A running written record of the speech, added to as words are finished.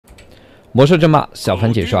魔兽争霸小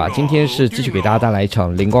凡解说啊，今天是继续给大家带来一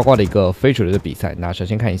场林呱呱的一个非主流的比赛。那首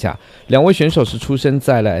先看一下，两位选手是出生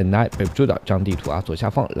在了 N9北部诸岛这张地图啊，左下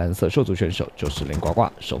方蓝色兽族选手就是林呱呱，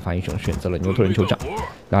首发英雄选择了牛头人酋长。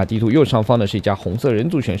那地图右上方呢是一家红色人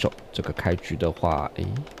族选手。这个开局的话，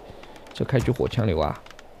这开局火枪流啊，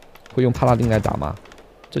会用帕拉丁来打吗？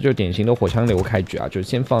这就是典型的火枪流开局啊，就是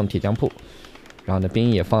先放铁匠铺，然后呢兵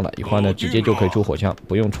役也放了，一会儿呢直接就可以出火枪，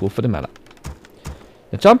不用出福特曼了。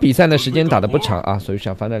 这场比赛呢，时间打得不长啊，所以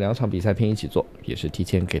小凡的2场比赛拼一起做，也是提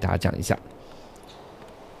前给大家讲一下。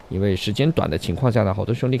因为时间短的情况下呢，好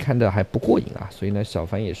多兄弟看的还不过瘾啊，所以呢，小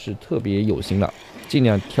凡也是特别有心了，尽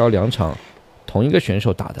量挑2场同一个选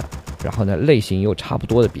手打的，然后呢类型又差不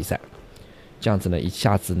多的比赛，这样子呢一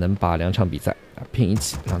下子能把2场比赛啊拼一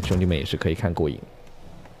起，让兄弟们也是可以看过瘾。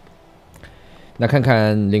那看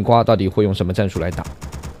看林瓜到底会用什么战术来打？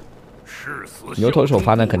 牛头首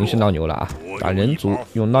发呢肯定是闹牛了啊，打人族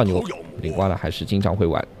用闹牛，林瓜呢还是经常会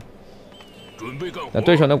玩。那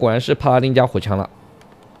对手呢果然是帕拉丁加火枪了。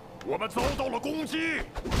我们遭到了攻击，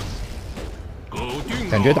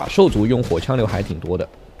感觉打兽族用火枪流还挺多的，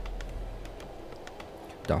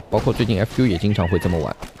对吧？包括最近 FQ 也经常会这么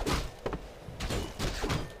玩。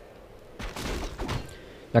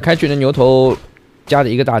那开局的牛头加了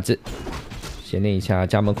一个大字，先练一下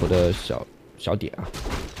家门口的小点啊。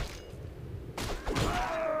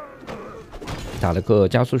 打了个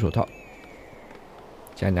加速手套，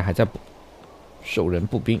现在还在补兽人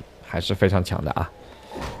步兵，还是非常强的啊！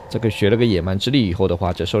这个学了个野蛮之力以后的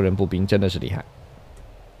话，这兽人步兵真的是厉害。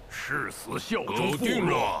誓死效忠父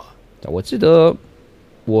老。我记得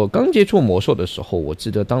我刚接触魔兽的时候，我记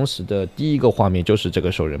得当时的第一个画面就是这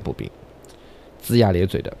个兽人步兵，龇牙咧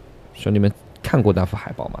嘴的。兄弟们看过那幅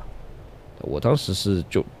海报吗？我当时是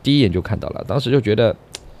就第一眼就看到了，当时就觉得。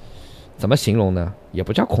 怎么形容呢？也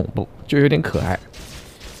不叫恐怖，就有点可爱，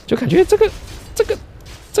就感觉这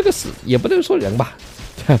个是也不能说人吧，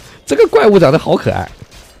这个怪物长得好可爱，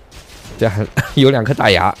对，还有2颗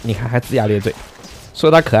大牙，你看还龇牙咧嘴，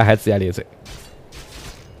说它可爱还龇牙咧嘴，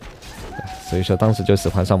所以说当时就喜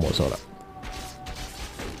欢上魔兽了。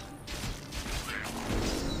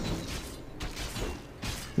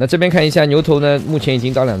那这边看一下牛头呢，目前已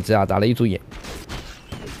经到2只啊，打了1组野。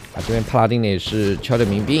 啊，这边帕拉丁呢也是敲着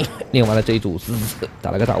民兵，练完了这一组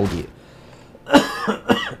打了个大无敌。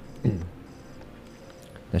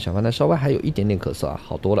那小凡呢稍微还有一点点咳嗽啊，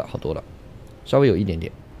好多了，稍微有一点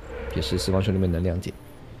点，也是希望兄弟们能谅解。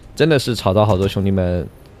真的是吵到好多兄弟们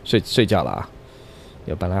睡觉了啊！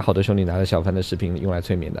有本来好多兄弟拿着小凡的视频用来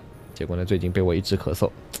催眠的，结果呢最近被我一直咳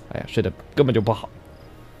嗽，哎呀睡得根本就不好。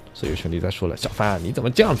所以有兄弟在说了，小凡啊你怎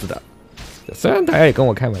么这样子的？虽然大家也跟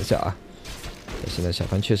我开玩笑啊。 但是呢，小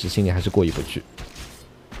凡确实心里还是过意不去。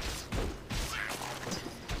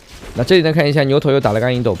那这里呢，看一下牛头又打了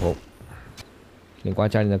个银斗篷。林瓜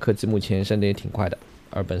家里的科技目前升的也挺快的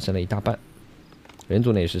，2本升了1大半，人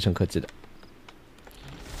族呢也是升科技的。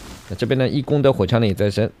那这边呢，义工的火枪呢也在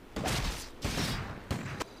升。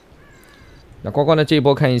那呱呱呢这一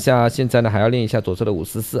波看一下，现在呢还要练一下左侧的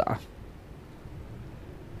544啊，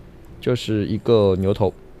就是一个牛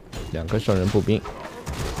头，2个兽人步兵。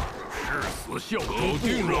 搞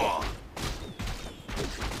定了。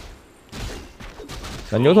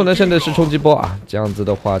那牛头呢，升的是冲击波啊，这样子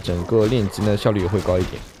的话，整个练级呢效率也会高一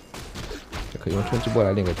点。就可以用冲击波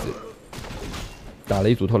来练个级。打了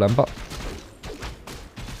1组投篮棒。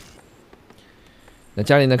那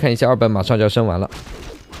家里呢，看一下2本马上就要升完了。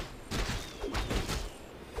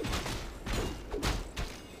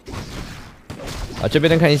啊，这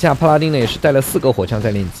边呢看一下帕拉丁呢也是带了4个火枪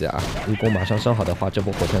在练级啊，义工马上升好的话，这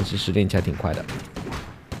波火枪其实练起来挺快的。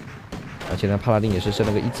而且呢，帕拉丁也是升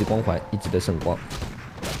了个1级光环，1级的圣光。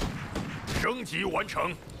升级完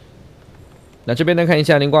成。那这边呢看一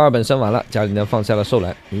下林瓜2本升完了，家里呢放下了兽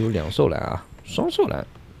栏，也有2兽栏啊，双兽栏。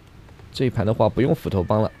这一盘的话不用斧头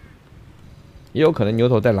帮了，也有可能牛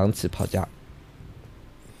头带狼骑跑家，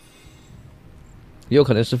也有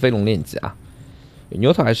可能是飞龙练级啊。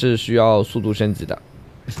 牛头还是需要速度升级的。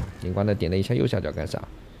林瓜呢点了一下右下角干啥？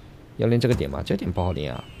要练这个点吗？这点不好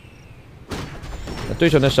练啊。那对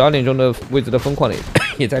手呢12点钟的位置的疯狂呢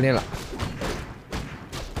也在练了。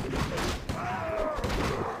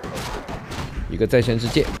一个再生之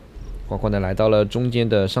剑，呱呱呢来到了中间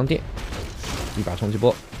的商店，一把冲击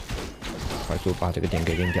波，快速把这个点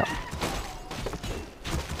给练掉。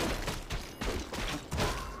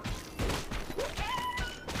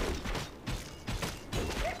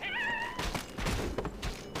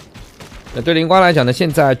 那对林瓜来讲呢，现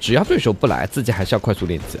在只要对手不来，自己还是要快速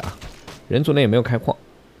练级啊。人族呢也没有开矿，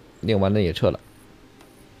练完呢也撤了。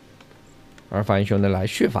阿尔法英雄呢来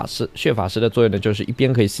血法师，血法师的作用呢就是一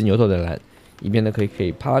边可以吸牛头的蓝，一边呢可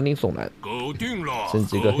以帕拉丁送蓝，搞定了，升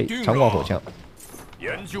级一个长管火枪。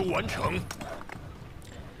研究完成。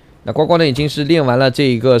那呱呱呢已经是练完了这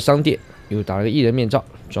一个商店，又打了个异人面罩，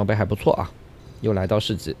装备还不错啊，又来到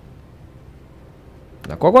市集。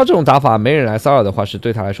那呱呱这种打法，没人来骚扰的话，是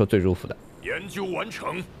对他来说最舒服的。研究完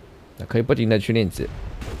成。那可以不停的去练级，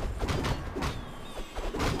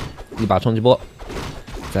一把冲击波，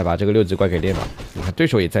再把这个6级怪给练了。你看对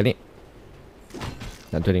手也在练，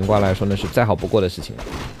那对灵瓜来说呢是再好不过的事情了。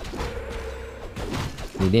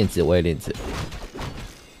你练级，我也练级。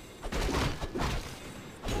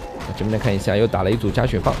那这边来看一下，又打了一组加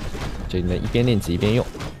血棒，这里呢一边练级一边用。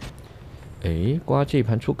哎，瓜这一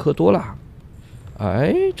盘出科多了，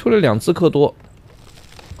哎，出了2只科多，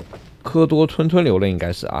科多吞吞流了应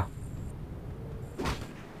该是啊。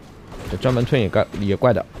这专门吞也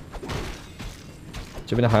怪的。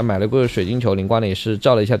这边呢好像买了个水晶球，灵瓜呢也是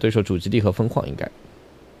照了一下对手主基地和分矿，应该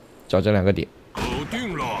照这2个点，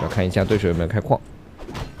要看一下对手有没有开矿。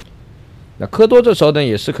那科多这时候呢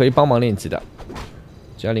也是可以帮忙练级的，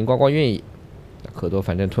只要灵呱呱愿意，那科多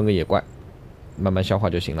反正吞个野怪，慢慢消化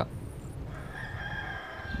就行了。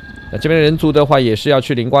那这边人族的话也是要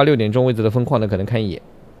去灵瓜6点钟位置的分矿的，可能看一眼，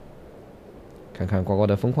看看呱呱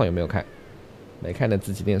的分矿有没有开，没开的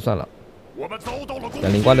自己练算了。那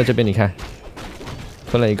灵瓜的这边你看，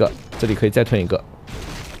吞了一个，这里可以再吞一个，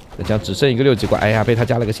那这样只剩一个6级怪，哎呀，被他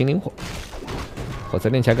加了个心灵火，火才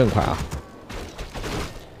练起来更快啊。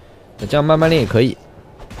那这样慢慢练也可以，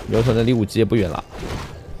牛头呢离5级也不远了。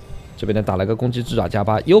这边呢打了个攻击之爪加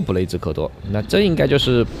8，又补了一只科多，那这应该就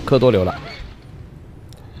是科多流了。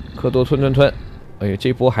科多吞，哎呦，这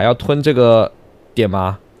一波还要吞这个点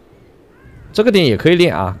吗？这个点也可以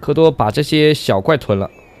练啊。科多把这些小怪吞了，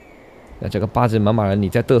那这个8级猛犸人你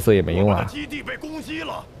再嘚瑟也没用啊。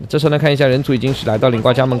这时候呢看一下人族已经是来到灵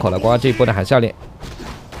瓜家门口了，呱呱这一波呢还是要练，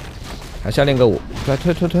个5，来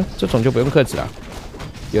吞，这种就不用客气了，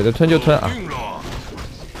有的吞就吞啊。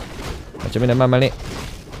那这边呢慢慢练，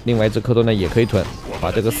另外一只科多呢也可以吞，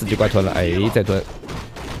把这个4级怪吞了，哎，再吞。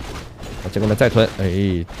这个呢再吞，哎，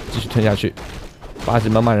继续吞下去。8级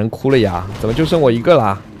猛犸人哭了呀，怎么就剩我一个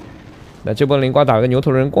啦？那这波灵瓜打了个牛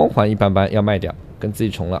头人光环一般般，要卖掉，跟自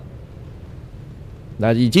己重了。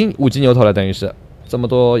那已经5级牛头了，等于是这么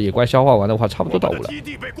多野怪消化完的话，差不多到5了。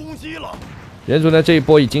人族呢这一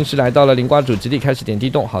波已经是来到了灵瓜主基地，开始点地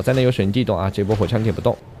洞。好在呢有水泥地洞啊，这波火枪点不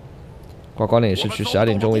动。呱呱呢也是去12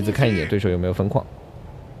点钟位置看一眼对手有没有分矿。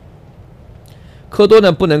科多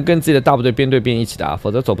呢不能跟自己的大部队编队编一起打，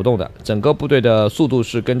否则走不动的。整个部队的速度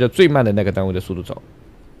是跟着最慢的那个单位的速度走，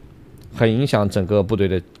很影响整个部队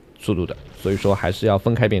的速度的。所以说还是要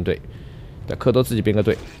分开编队。那科多自己编个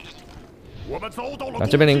队。那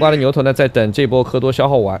这边灵瓜的牛头呢，在等这波科多消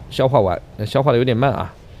化完，那消化的有点慢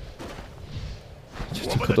啊。这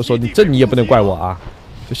科多说你也不能怪我啊，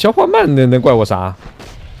就消化慢能怪我啥？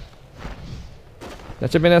那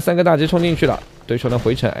这边呢3个大级冲进去了。对手呢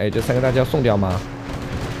回城，哎，这3个大吉要送掉吗？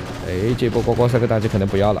哎，这波呱呱3个大吉可能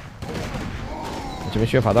不要了。这边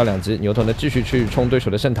血法到2级，牛头呢继续去冲对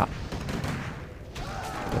手的圣塔。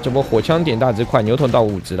这波火枪点大吉快，牛头到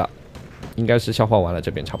5级了，应该是消化完了，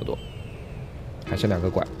这边差不多，还剩2个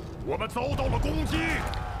怪。我们遭到了攻击。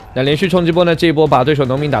那连续冲击波呢，这一波把对手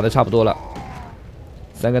农民打得差不多了。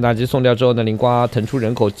3个大吉送掉之后呢，灵瓜腾出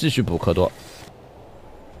人口继续补科多。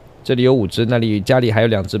这里有5只，那里家里还有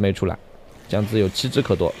2只没出来。这样子有7只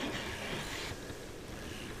科多，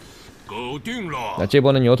搞定了。那这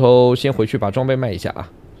波呢，牛头先回去把装备卖一下啊。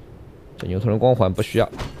这牛头人光环不需要，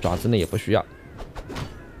爪子呢也不需要。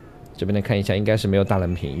这边呢看一下，应该是没有大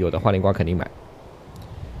蓝瓶，有的话灵瓜肯定买。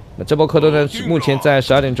那这波科多呢，目前在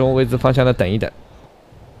12点钟位置方向的等一等，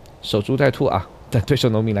守株待兔啊，等对手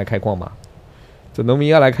农民来开矿嘛。这农民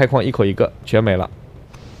要来开矿，一口一个全没了。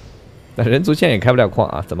那人族现在也开不了矿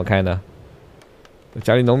啊，怎么开呢？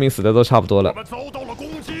家里农民死的都差不多了。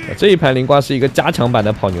这一盘灵瓜是一个加强版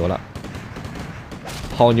的跑牛了，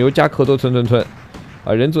跑牛加科多吞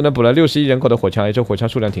啊！人族呢补了61人口的火枪，这火枪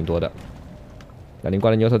数量挺多的。那灵瓜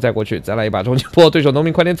的牛头再过去，再来一把冲击波，对手农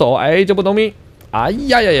民快点走！哎，这波农民，哎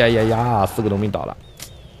呀，4个农民倒了。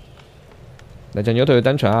那这牛头有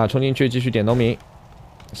单传啊，冲进去继续点农民，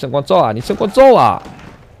圣光咒啊，你圣光咒啊！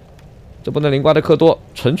这波呢灵瓜的科多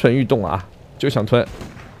蠢欲动啊，就想吞。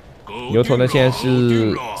牛头呢，现在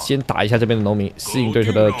是先打一下这边的农民，吸引对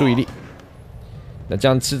手的注意力。那这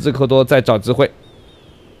样7只科多再找机会。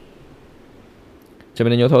这边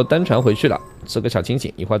的牛头单传回去了，吃个小清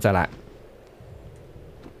醒，一会儿再来。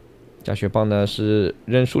加血棒呢是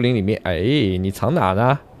扔树林里面，哎，你藏哪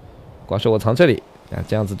呢？瓜说我藏这里，啊，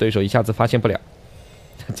这样子对手一下子发现不了。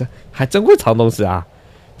这还真会藏东西啊！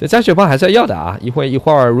这加血棒还是要的啊！一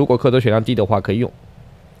会儿，如果科多血量低的话可以用。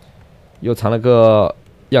又藏了个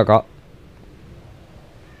药膏。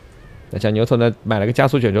那家牛头呢，买了个加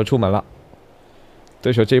速卷就出门了。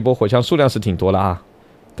对手这一波火枪数量是挺多了啊，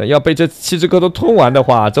但要被这7只科多吞完的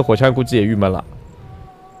话，这火枪估计也郁闷了。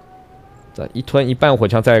这一吞一半火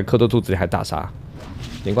枪在科多肚子里还打啥？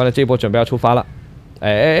灵光的这一波准备要出发了。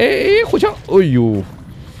火枪！哎呦，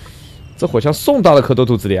这火枪送到了科多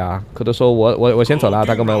肚子里啊！科多说：“我先走了，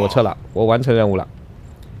大哥们，我撤了，我完成任务了。”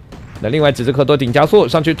那另外几只科多顶加速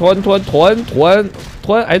上去吞啊！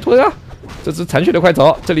这只残血的快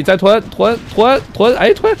走，这里再吞，吞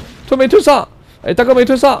没吞上，大哥没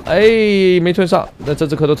吞上，没吞上，那这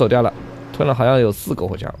只科多走掉了，吞了好像有4个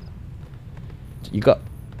火枪，1个、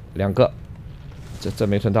2个，这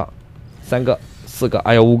没吞到，3个、4个，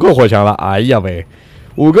哎呀，5个火枪了，哎呀喂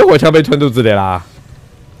，5个火枪被吞肚子里啦。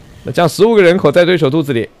那这样15个人口在对手肚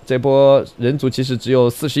子里，这波人族其实只有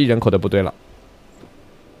41人口的部队了，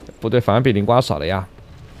部队反而比灵瓜少了呀。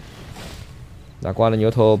那瓜的牛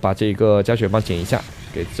头把这个加血棒捡一下，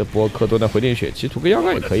给这波科多的回点血，其实涂个药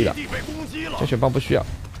膏也可以的。加血棒不需要。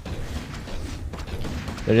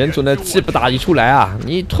那人族呢，气不打一处来啊！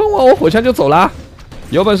你吞完我火枪就走了，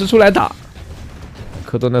有本事出来打。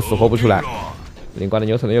科多呢死活不出来，灵瓜的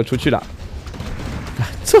牛头呢又出去了。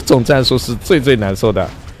这种战术是最难受的，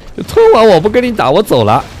就吞完我不跟你打，我走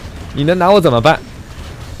了，你能拿我怎么办？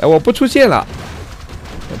我不出现了。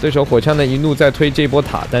对手火枪呢一怒在推这波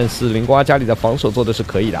塔，但是灵瓜家里的防守做的是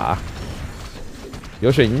可以的啊，有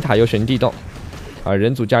水泥塔有水泥地洞，而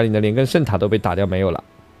人族家里呢连根圣塔都被打掉没有了。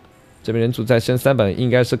这边人族在升3本，应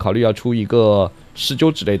该是考虑要出一个施灸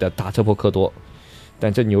之类的打这波科多，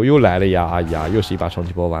但这牛又来了呀！哎呀，又是一把冲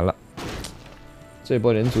击波，完了，这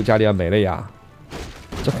波人族家里要没了呀！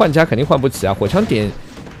这换家肯定换不起啊，火枪点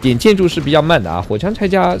建筑是比较慢的啊，火枪拆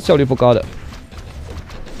家效率不高的。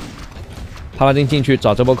帕拉丁进去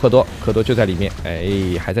找这波科多，科多就在里面，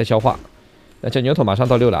还在消化。那这牛头马上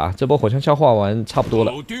到6了啊，这波火枪消化完差不多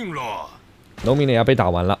了。农民呢也被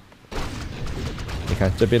打完了。你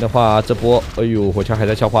看这边的话，这波火枪还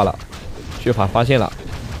在消化了，血法发现了。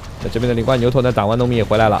那这边的灵冠牛头呢，打完农民也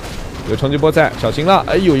回来了，有冲击波在，小心了！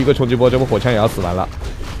一个冲击波，这波火枪也要死完了。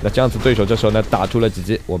那这样子对手这时候呢打出了几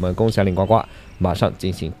击，我们恭喜灵呱呱，马上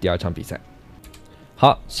进行第2场比赛。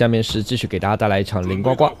好，下面是继续给大家带来一场灵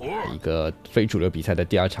呱呱一个非主流比赛的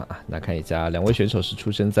第2场啊。那看一下2位选手是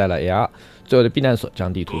出生在了 AR 最后的避难所，这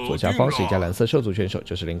张地图左下方是一家蓝色兽族选手，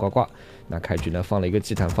就是灵呱呱。那开局呢放了一个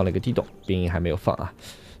祭坛，放了一个地洞，兵营还没有放啊。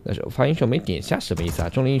那首发英雄没点下什么意思啊？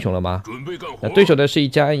中立英雄了吗？那对手的是一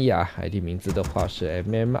家安逸啊 ，ID 名字的话是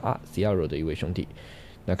MMR0 的一位兄弟。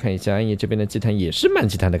那看一下安逸这边的祭坛也是满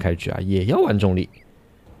祭坛的开局啊，也要玩中立。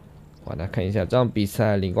哇，那看一下这场比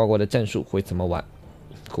赛灵呱呱的战术会怎么玩？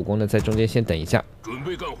苦工呢在中间先等一下，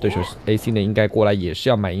对手 AC 呢应该过来也是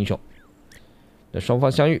要买英雄。那双方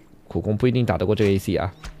相遇，苦工不一定打得过这个 AC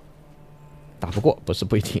啊，打不过不是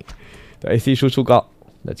不一定。对 AC 输出高，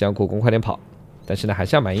那这样苦工快点跑，但是呢还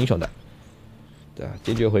是要买英雄的。对，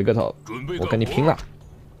坚决回个头，我跟你拼了！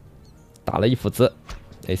打了一斧子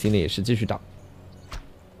 ，AC 呢也是继续打，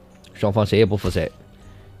双方谁也不服谁，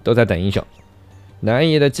都在等英雄。南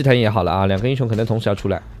爷的祭坛也好了啊，2个英雄可能同时要出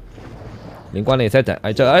来。灵光呢也在等，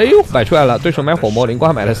摆出来了，对手买火魔，灵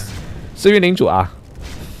光买了深渊领主啊，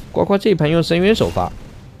呱呱这一盘用深渊首发，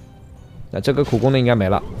那这个苦工呢应该没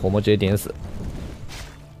了，火魔直接点死。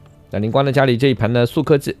那灵光的家里这一盘呢速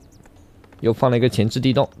科技，又放了一个前置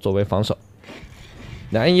地洞作为防守。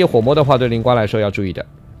那暗夜火魔的话对灵光来说要注意的，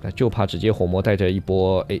那就怕直接火魔带着一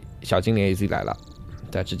波小精灵 AZ 来了，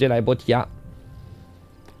再直接来一波 TR，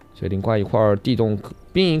 所以灵光一会儿地洞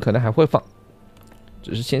兵营可能还会放。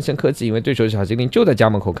只是先升科技，因为对手小精灵就在家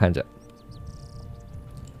门口看着。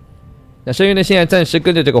那深渊呢，现在暂时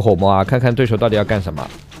跟着这个火魔啊，看看对手到底要干什么。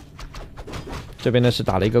这边呢是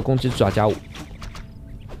打了一个攻击爪加5，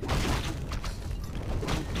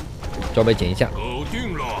装备减一下。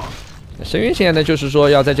那深渊现在呢就是说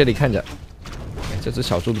要在这里看着。这只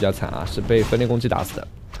小猪比较惨啊，是被分裂攻击打死的。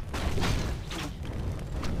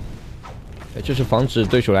就是防止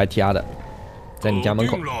对手来 TR 的，在你家门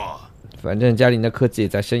口。反正家里的科技也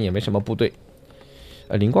在升，也没什么部队。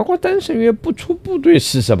灵呱呱单神月不出部队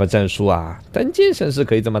是什么战术啊？单剑圣是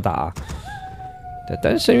可以这么打啊。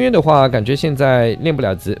单神月的话，感觉现在练不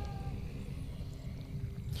了级。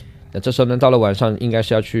那这时候呢，到了晚上应该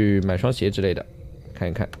是要去买双鞋之类的，看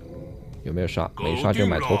一看有没有刷，没刷就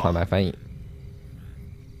买头款买翻译。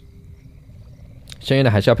深渊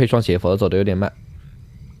呢还是要配双鞋，否则走的有点慢。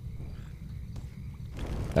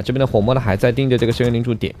那这边的火魔呢还在盯着这个深渊领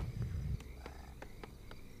主点。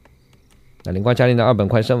那那灵瓜家里的2本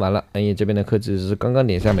快升完了，暗夜这边的克制是刚刚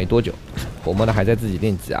点下没多久，火魔呢还在自己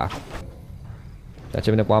练级啊。那这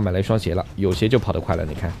边的瓜买了一双鞋了，有鞋就跑得快了，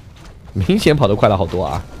你看，明显跑得快了好多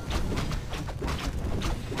啊。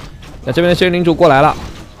那这边的仙人领主过来了，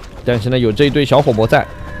但是呢有这一堆小火魔在，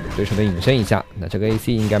对手呢隐身一下，那这个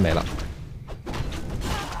AC 应该没了。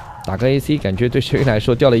打个 AC 感觉对谁来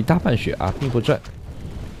说掉了一大半血啊，并不赚。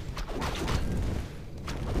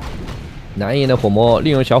那暗夜的火魔利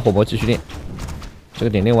用小火魔继续练，这个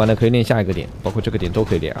点练完了可以练下一个点，包括这个点都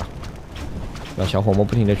可以练啊。让小火魔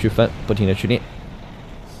不停的去分，不停的去练，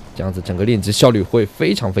这样子整个练级效率会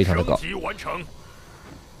非常非常的高。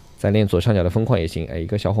再练左上角的疯狂也行，哎，一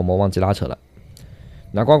个小火魔忘记拉扯了。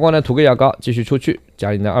那呱呱呢涂个药膏继续出去，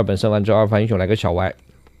家里的2本升完之后，2发英雄来个小 Y，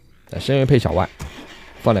 深渊配小 Y，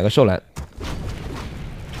 放2个兽蓝。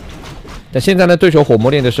但现在呢对手火魔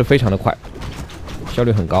练的是非常的快，效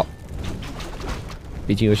率很高，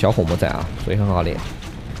毕竟有小火魔在啊，所以很好练。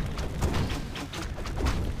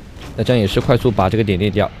那这样也是快速把这个点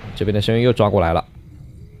练掉，这边的深渊又抓过来了，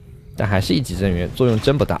但还是1级增援，作用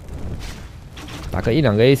真不大。打个1、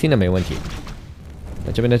2个 AC 呢没问题。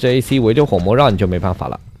那这边的这 AC 围着火魔绕你就没办法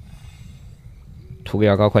了。涂个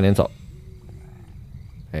药膏，快点走。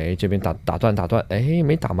哎，这边打断，哎，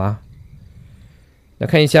没打吗？那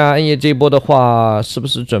看一下暗夜这一波的话，是不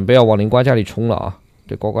是准备要往灵瓜家里冲了啊？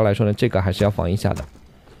对呱呱来说呢，这个还是要防一下的，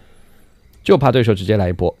就怕对手直接来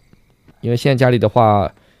一波，因为现在家里的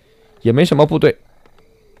话也没什么部队，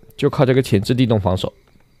就靠这个前置地洞防守。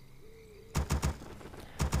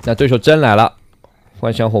那对手真来了。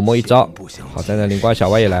幻想火魔一招，好在呢灵瓜小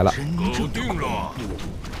歪也来了。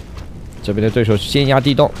这边的对手先压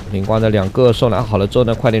地洞，灵瓜的2个兽蓝好了之后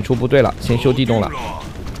呢，快点出部队了，先修地洞了。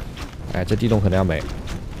哎，这地洞可能要没，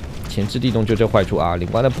前置地洞就这坏处啊！灵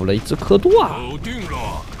瓜呢补了1只科多啊。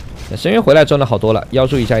那深渊回来之后呢，好多了，妖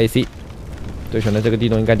术一下 AC， 对手呢这个地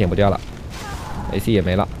洞应该点不掉了 ，AC 也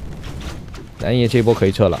没了。暗夜这一波可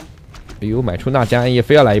以撤了，哎呦，买出那迦，暗夜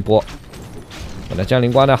非要来一波。那这样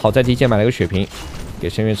灵瓜呢，好在提前买了个血瓶。给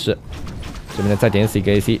深渊吃，这边呢再点死一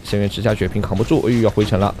个 AC， 深渊吃下血瓶扛不住，哎呦要回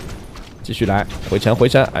城了，继续来回城，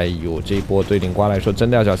哎呦这一波对灵瓜来说真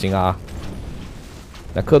的要小心啊！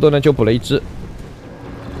那科多呢就补了1只，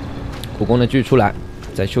苦工呢继续出来，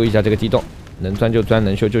再修一下这个地洞，能钻就钻，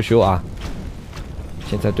能修就修啊！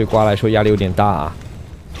现在对瓜来说压力有点大啊，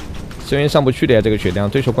深渊上不去的呀，这个血量，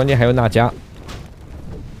对手关键还有那迦，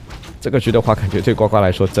这个局的话感觉对呱呱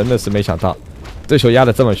来说真的是没想到。对手压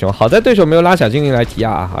得这么凶，好在对手没有拉小精灵来提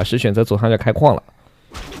啊，而是选择左上角开矿了。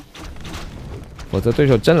否则对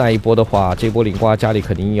手真来一波的话，这波灵瓜家里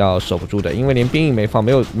肯定要守不住的，因为连兵役没放，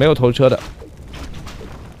没有头车的。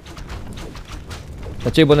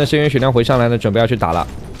那这波呢，深渊血量回上来呢，准备要去打了，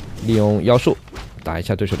利用妖术打一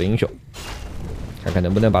下对手的英雄，看看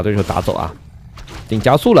能不能把对手打走啊。顶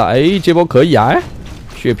加速了，哎，这波可以啊，哎，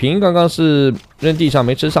血瓶刚刚是扔地上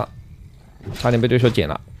没吃上，差点被对手捡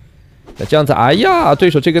了。那这样子，哎呀，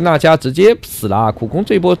对手这个那迦直接死了，苦工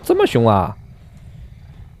这一波这么凶啊！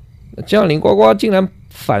那这样灵呱呱竟然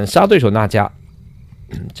反杀对手那迦，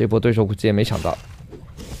这波对手估计也没想到。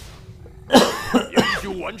研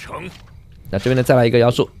究完成。那这边呢再来一个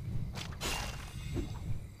妖术，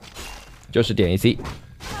就是点 AC。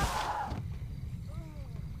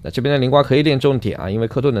那这边的灵瓜可以练重点啊，因为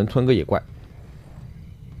科多能吞个野怪，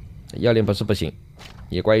要练不行，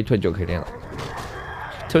野怪一吞就可以练了。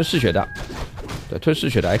吞嗜血的，对，吞嗜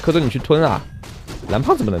血的。哎，科多你去吞啊，蓝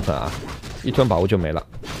胖怎么能吞啊？一吞宝物就没了。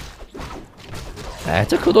哎，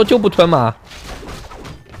这科多就不吞吗？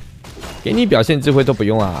给你表现机会都不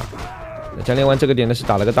用啊！那将练完这个点呢是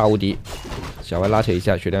打了个大无敌，小歪拉扯一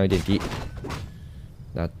下，血量有点低。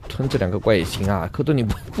那吞这2个怪也行啊，科多你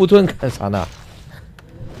不吞干啥呢？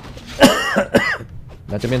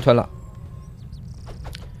那这边吞了，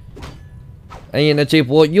暗夜呢这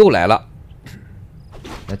波又来了。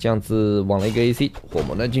那这样子网了一个 AC， 火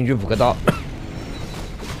魔呢进去补个刀。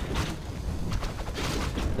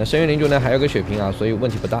那深渊领主呢还有个血瓶啊，所以问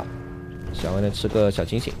题不大。小歪呢吃个小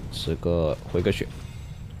清醒，回个血。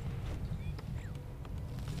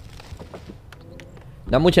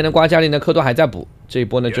那目前的瓜家里呢科多还在补，这一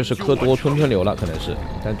波呢就是科多吞流了，可能是。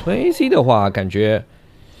但吞 AC 的话感觉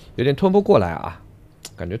有点吞不过来啊，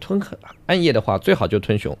感觉吞暗夜的话最好就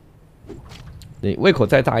吞熊。你胃口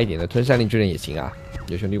再大一点的吞山林巨人也行啊。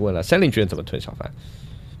有兄弟问了，山林巨人怎么吞？小凡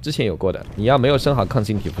之前有过的，你要没有升好抗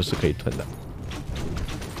性体肤是可以吞的，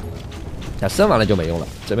那升完了就没用了。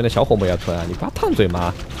这边的小火魔要吞啊，你不要烫嘴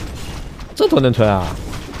吗？这都能吞啊？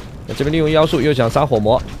那这边利用妖术又想杀火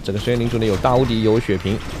魔，这个深渊领主呢有大无敌有血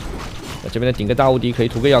瓶，那这边呢顶个大无敌可以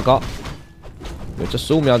涂个药膏，这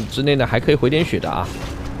15秒之内呢还可以回点血的啊。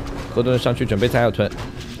科多上去准备再要吞，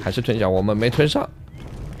还是吞下，我们没吞上。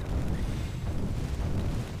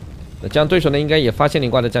那这样对手呢应该也发现林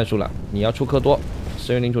瓜的战术了，你要出科多，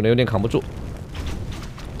深渊领主呢有点扛不住。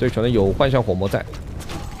对手呢有幻象火魔在，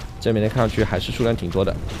这边呢看上去还是数量挺多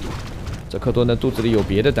的。这科多呢肚子里有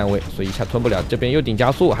别的单位，所以一下吞不了。这边又顶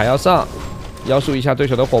加速，还要上，妖术一下对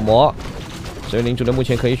手的火魔。深渊领主呢目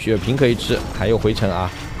前可以血瓶可以吃，还有回城啊，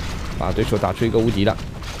把对手打出一个无敌了。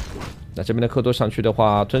那这边的科多上去的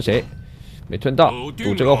话，吞谁？没吞到，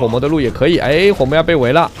堵这个火魔的路也可以。哎，火魔要被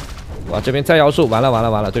围了。哇，这边再妖术，完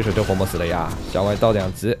了，对手就火魔死了呀。小歪到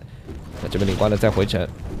2级，那这边领瓜呢再回城，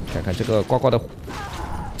看看这个呱呱的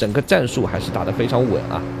整个战术还是打得非常稳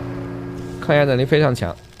啊，抗压能力非常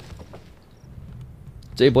强。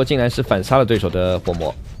这一波竟然是反杀了对手的火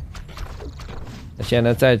魔。那现在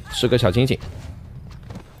呢再吃个小清醒，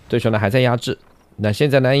对手呢还在压制。那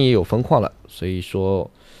现在呢也有分矿了，所以说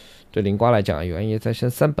对林瓜来讲，有暗夜再升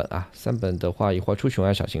3本啊，3本的话一会儿出熊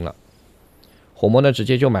要小心了。火魔呢直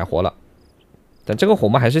接就买活了，但这个火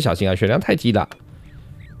魔还是小心啊，血量太低了。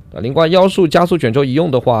林瓜妖术加速卷轴一用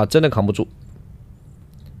的话，真的扛不住。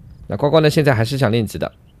那呱呱呢现在还是想练级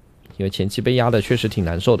的，因为前期被压的确实挺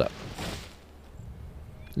难受的。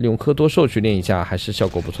利用科多兽去练一下还是效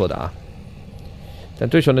果不错的啊。但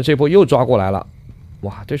对手呢这波又抓过来了，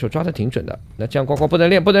哇，对手抓的挺准的。那这样呱呱不能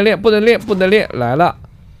练，来了，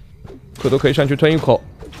科多可以上去吞一口，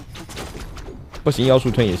不行妖术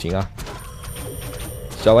吞也行啊。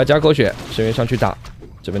小歪加口血，深渊上去打，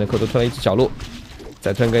这边的科多吞了一只小鹿，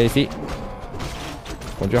再吞个 AC，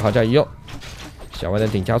 恐惧好价一用，小歪的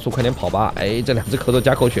顶加速，快点跑吧！哎，这2只科多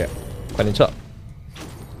加口血，快点撤。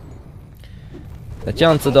那这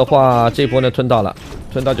样子的话，这波呢吞到了，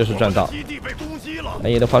吞到就是赚到。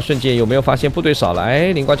暗夜的话，瞬间有没有发现部队少了？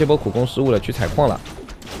哎，林瓜这波苦攻失误了，去采矿了。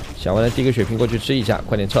小歪呢递个血瓶过去吃一下，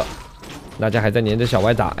快点撤。大家还在黏着小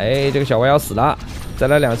歪打，哎，这个小歪要死了，再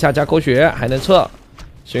来2下加口血还能撤。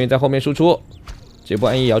深渊在后面输出，这波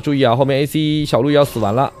暗夜也要注意啊，后面 AC 小鹿要死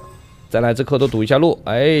完了。再来这科多堵一下路，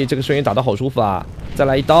哎，这个深渊打得好舒服啊！再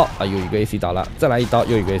来一刀啊，又一个 AC 倒了，再来一刀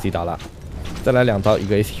又一个 AC 倒了，再来2刀，一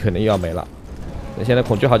个 AC 可能又要没了。那现在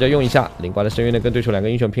恐惧好就用一下，林瓜的深渊呢跟对手2个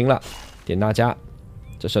英雄拼了，点大家。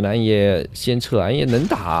这时候呢暗夜先撤，暗夜能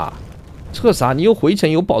打啊，撤啥？你有回城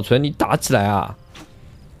有保存，你打起来啊！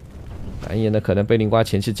暗夜呢可能被林瓜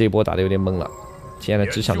前期这一波打得有点懵了，现在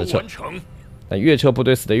呢只想着撤。但越撤部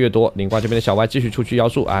队死的越多，林瓜这边的小歪继续出去妖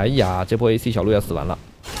术，哎呀，这波 AC 小鹿要死完了。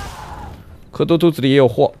科多肚子里也有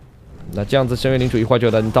货，那这样子深渊领主一会儿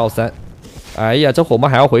就能到3。哎呀，这火魔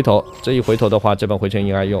还要回头，这一回头的话，这本回城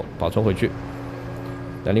应该用保存回去。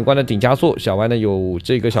那林瓜的顶加速，小歪呢有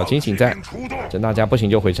这个小清醒在，这大家不行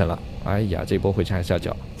就回城了。哎呀，这波回城还是要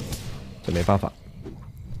交，这没办法，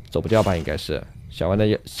走不掉吧？应该是小歪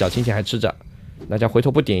的小清醒还吃着，大家回头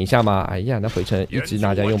不点一下吗？哎呀，那回城一直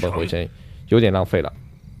大家用本回城。有点浪费了，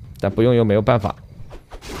但不用又没有办法。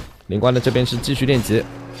林瓜呢这边是继续练级，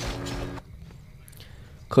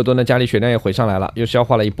科多呢家里血量也回上来了，又消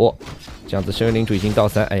化了一波，这样子深渊领主已经到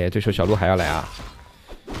3。哎呀，对手小鹿还要来啊，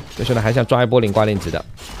对手呢还想抓一波林瓜练级的，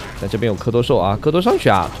但这边有科多兽啊，科多上去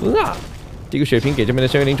啊，吞啊，第一个血瓶给这边的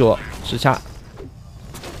深渊领主吃掐。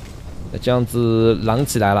那这样子狼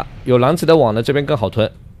起来了，有狼起的网呢这边更好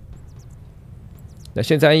吞。那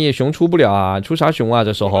现在暗夜熊出不了啊，出啥熊啊？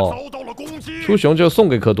这时候出熊就送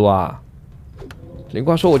给科多啊！林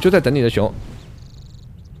瓜说：“我就在等你的熊。”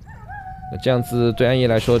那这样子对暗夜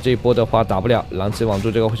来说，这一波的话打不了，狼骑网住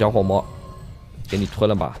这个小火魔，给你吞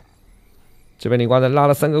了吧。这边林瓜呢拉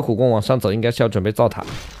了3个苦攻往上走，应该是要准备造塔。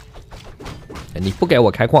你不给我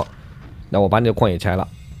开矿，那我把你的矿也拆了。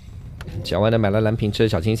小歪呢买了蓝瓶吃的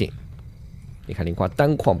小清醒。你看林瓜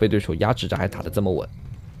单矿被对手压制着，还打得这么稳。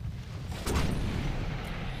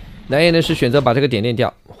南野呢是选择把这个点练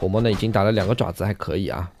掉，火魔呢已经打了2个爪子，还可以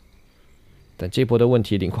啊。但这波的问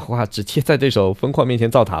题，林呱呱直接在对手分矿面前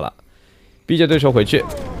造塔了，逼着对手回去。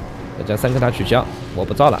那这3根塔取消，我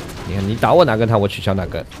不造了。你看你打我哪根塔，我取消哪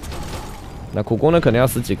根。那苦攻呢可能要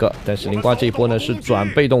死几个，但是林瓜这一波呢是转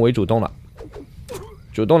被动为主动了，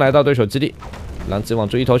主动来到对手基地，狼骑网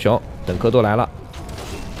住一头熊，等科多来了。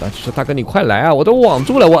狼骑说：“大哥你快来啊，我都网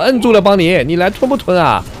住了，我摁住了帮你，你来吞不吞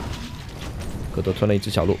啊？”科多吞了一只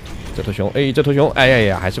小鹿。这头熊，哎，这头熊，哎呀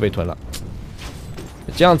呀，还是被吞了。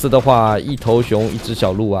这样子的话，一头熊，一只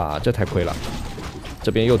小鹿啊，这太亏了。这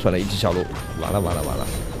边又吞了一只小鹿，完了。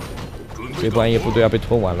这波暗夜部队要被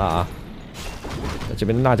吞完了啊！这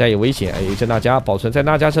边的娜迦也危险，哎，这娜迦保存在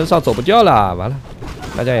娜迦身上走不掉了，完了，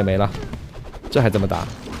娜迦也没了，这还怎么打？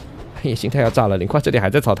哎呀，心态要炸了，林瓜这里还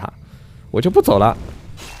在操塔，我就不走了。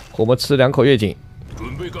火魔吃2口月景，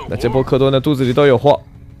那这波科多呢肚子里都有货，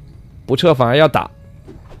不撤反而要打。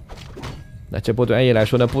那这波对暗夜来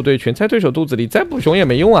说呢，部队全在对手肚子里，再补熊也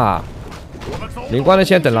没用啊。灵瓜呢，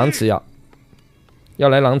现在等狼池要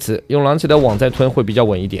来狼池，用狼池的网再吞会比较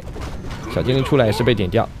稳一点。小精灵出来也是被点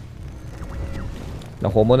掉。那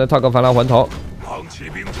火魔呢套个防狼环头。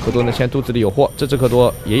科多呢现在肚子里有货，这只科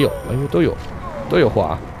多也有，哎呦都有货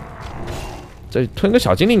啊。这吞个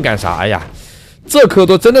小精灵干啥？哎呀，这科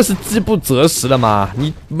多真的是饥不择食了吗？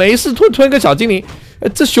你没事吞个小精灵，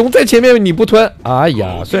这熊在前面你不吞，哎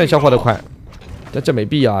呀，虽然消化的快，但这没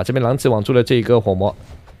必要啊。这边狼子网住了这一个火魔，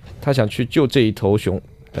他想去救这一头熊，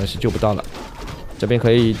但是救不到了。这边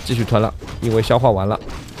可以继续吞了，因为消化完了。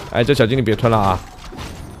哎，这小精灵别吞了啊！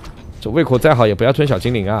这胃口再好也不要吞小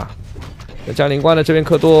精灵啊。那加灵瓜呢？这边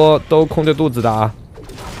科多都空着肚子的啊。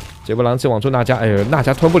这波狼子网住那家，哎呦，那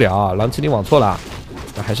家吞不了啊，狼子你网错了，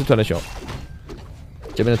那还是吞了熊。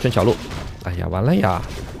这边的吞小鹿，哎呀，完了呀！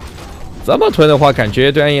这么吞的话，感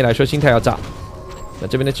觉对暗夜来说心态要炸。那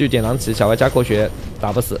这边的继续点狼子，小外加口血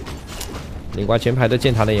打不死。灵瓜前排的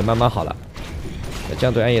箭塔呢也慢慢好了。那这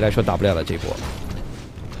样对暗夜来说打不了了这一波，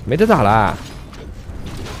没得打了。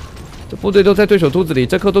这部队都在对手肚子里，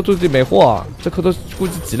这科多肚子里没货，这科多估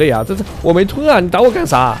计急了呀！这我没吞啊，你打我干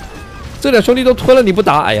啥？这俩兄弟都吞了你不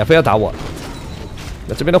打，哎呀，非要打我。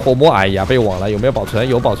那这边的火魔，哎呀，被网了，有没有保存？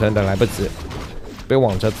有保存，但来不及，被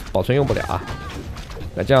网着保存用不了啊。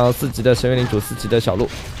那这样4级的神元领主，4级的小鹿，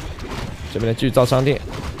这边的继续造商店，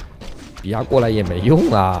比压过来也没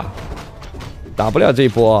用啊，打不了这一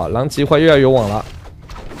波。狼骑话又要有网了，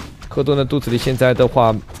科多的肚子里现在的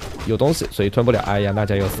话有东西，所以吞不了。哎呀，那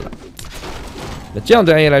家又死了。那这样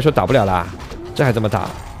对暗夜来说打不了啦，这还这么打，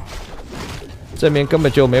正面根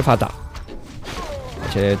本就没法打。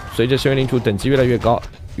而且随着神元领主等级越来越高，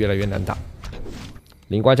越来越难打。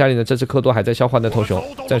灵瓜家里的这只科多还在消化那头熊，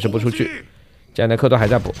暂时不出去。这样的科多还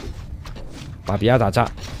在补，把比亚打炸。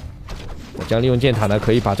那这样利用箭塔呢，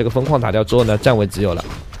可以把这个分矿打掉之后呢，占为己有了。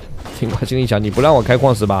灵瓜心里想，你不让我开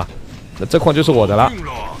矿是吧？那这矿就是我的了。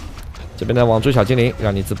这边呢网住小精灵，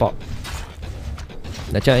让你自爆。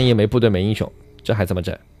那这样也没部队没英雄，这还怎么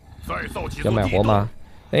整？要买活吗？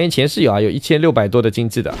但前是有啊，有1600多的经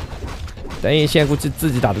济的。但现在估计自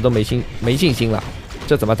己打的都没信心了，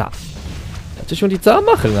这怎么打？这兄弟这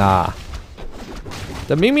么狠啊！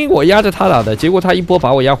这明明我压着他打的，结果他一波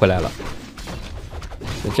把我压回来了。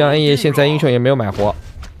这样暗夜现在英雄也没有买活，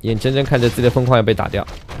眼睁睁看着自己的分矿要被打掉。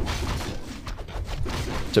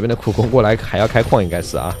这边的苦工过来还要开矿，应该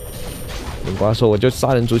是啊。灵瓜说我就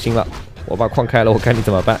杀人诛心了，我把矿开了，我看你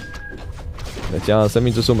怎么办。那这样生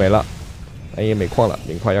命之树没了，暗夜没矿了，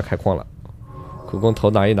灵瓜要开矿了。苦工头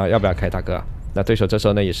挠一挠，要不要开大哥？那对手这时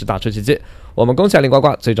候呢也是大出奇迹，我们恭喜灵瓜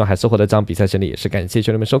瓜，最终还是获得这场比赛胜利，也是感谢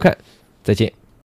兄弟们收看，再见。